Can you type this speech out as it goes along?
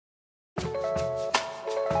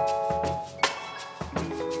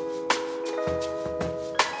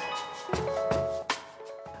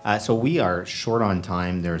So we are short on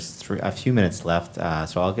time. There's a few minutes left,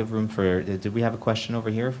 so I'll give room for, did we have a question over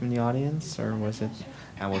here from the audience, or was it?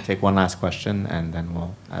 And we'll take one last question, and then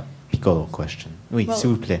we'll, Piccolo question. Oui, well,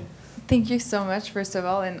 s'il vous plaît. Thank you so much, first of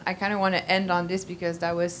all, and I kind of want to end on this because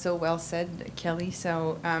that was so well said, Kelly.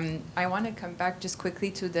 So I want to come back just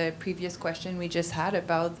quickly to the previous question we just had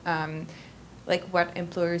about like what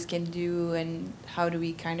employers can do and how do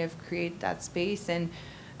we kind of create that space. And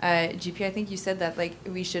GP, I think you said that like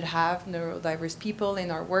we should have neurodiverse people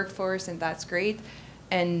in our workforce, and that's great.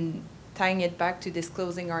 And tying it back to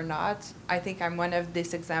disclosing or not, I think I'm one of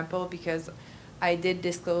this example because I did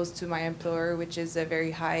disclose to my employer, which is a very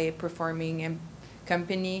high-performing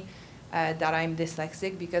company, that I'm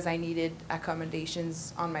dyslexic because I needed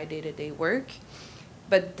accommodations on my day-to-day work.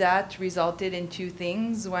 But that resulted in two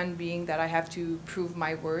things, one being that I have to prove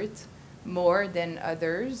my worth more than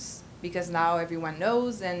others because now everyone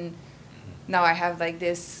knows, and now I have like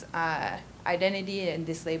this identity and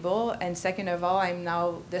this label. And second of all, I'm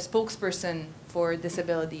now the spokesperson for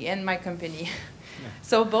disability in my company.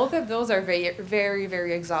 So both of those are very, very,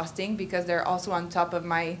 very exhausting because they're also on top of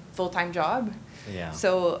my full-time job. Yeah.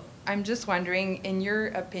 So I'm just wondering, in your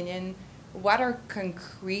opinion, what are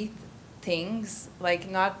concrete things, like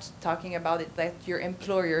not talking about it, that your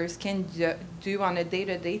employers can do on a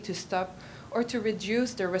day-to-day to stop or to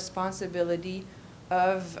reduce the responsibility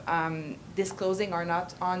of disclosing or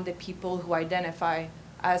not on the people who identify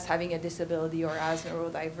as having a disability or as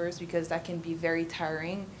neurodiverse, because that can be very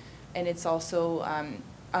tiring. And it's also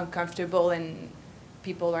uncomfortable, and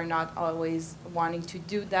people are not always wanting to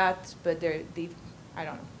do that, but they I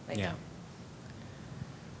don't know. Like, yeah.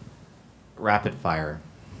 Rapid fire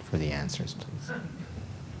for the answers, please.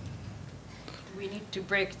 We need to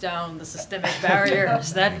break down the systemic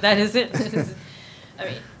barriers. that is it. I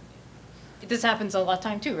mean, this happens a lot of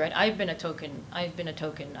time too, right? I've been a token. I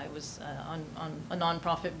was on a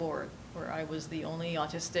nonprofit board where I was the only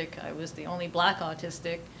autistic. I was the only black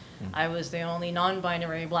autistic. I was the only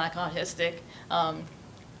non-binary black autistic,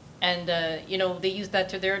 and you know, they use that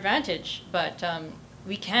to their advantage. But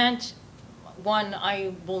we can't. One,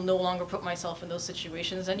 I will no longer put myself in those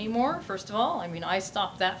situations anymore. First of all, I mean, I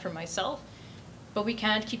stopped that for myself. But we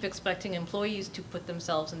can't keep expecting employees to put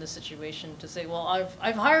themselves in this situation to say, well,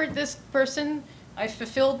 I've hired this person, I've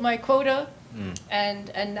fulfilled my quota,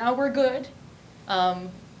 and now we're good.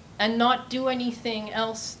 And not do anything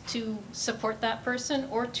else to support that person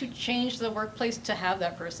or to change the workplace to have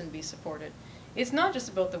that person be supported. It's not just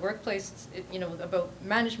about the workplace, you know, about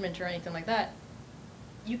management or anything like that.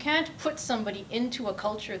 You can't put somebody into a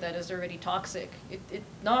culture that is already toxic. It's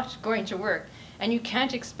not going to work. And you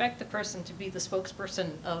can't expect the person to be the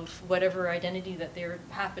spokesperson of whatever identity that they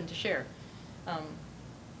happen to share.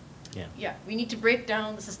 Yeah, we need to break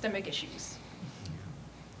down the systemic issues.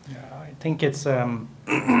 Yeah, I think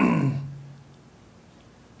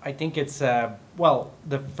it's well,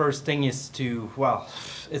 the first thing is to, well,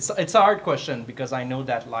 it's a hard question because I know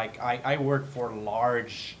that, like, I work for a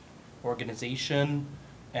large organization,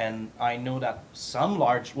 and I know that some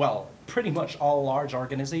large, well, pretty much all large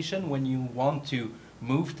organization, when you want to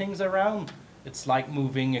move things around, it's like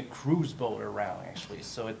moving a cruise boat around, actually.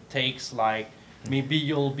 So it takes, like, maybe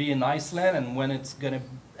you'll be in Iceland, and when it's gonna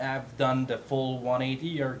have done the full 180,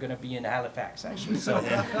 you're gonna be in Halifax, actually. So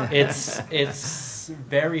it's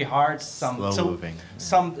very hard. Slow moving.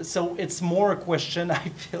 So it's more a question, I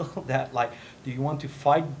feel, that, like, do you want to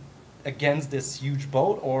fight against this huge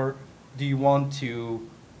boat, or do you want to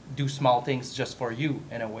do small things just for you,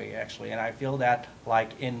 in a way, actually? And I feel that,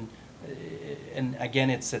 like, and again,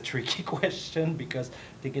 it's a tricky question because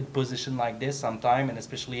they get positioned like this sometime, and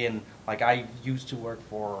especially in, like, I used to work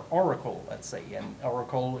for Oracle, let's say, and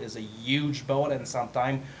Oracle is a huge boat, and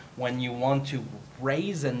sometimes when you want to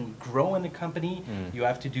raise and grow in a company, you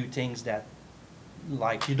have to do things that,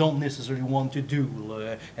 like, you don't necessarily want to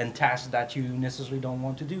do, and tasks that you necessarily don't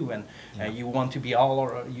want to do, and you want to be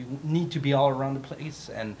you need to be all around the place,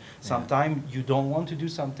 and sometimes you don't want to do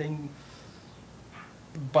something,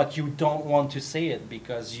 but you don't want to say it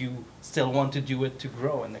because you still want to do it to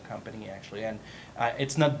grow in the company, actually. And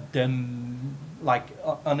it's not like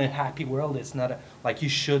on a happy world, it's not like you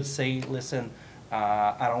should say, listen,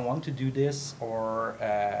 I don't want to do this, or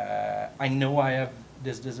I know I have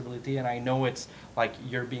this disability, and I know it's like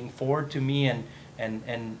you're being forward to me,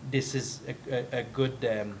 and this is a good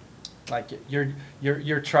like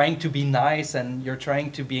you're trying to be nice, and you're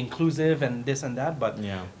trying to be inclusive, and this and that, but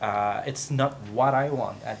it's not what I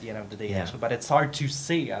want at the end of the day, actually. But it's hard to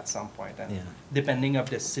say at some point, and depending of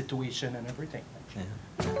the situation and everything, actually.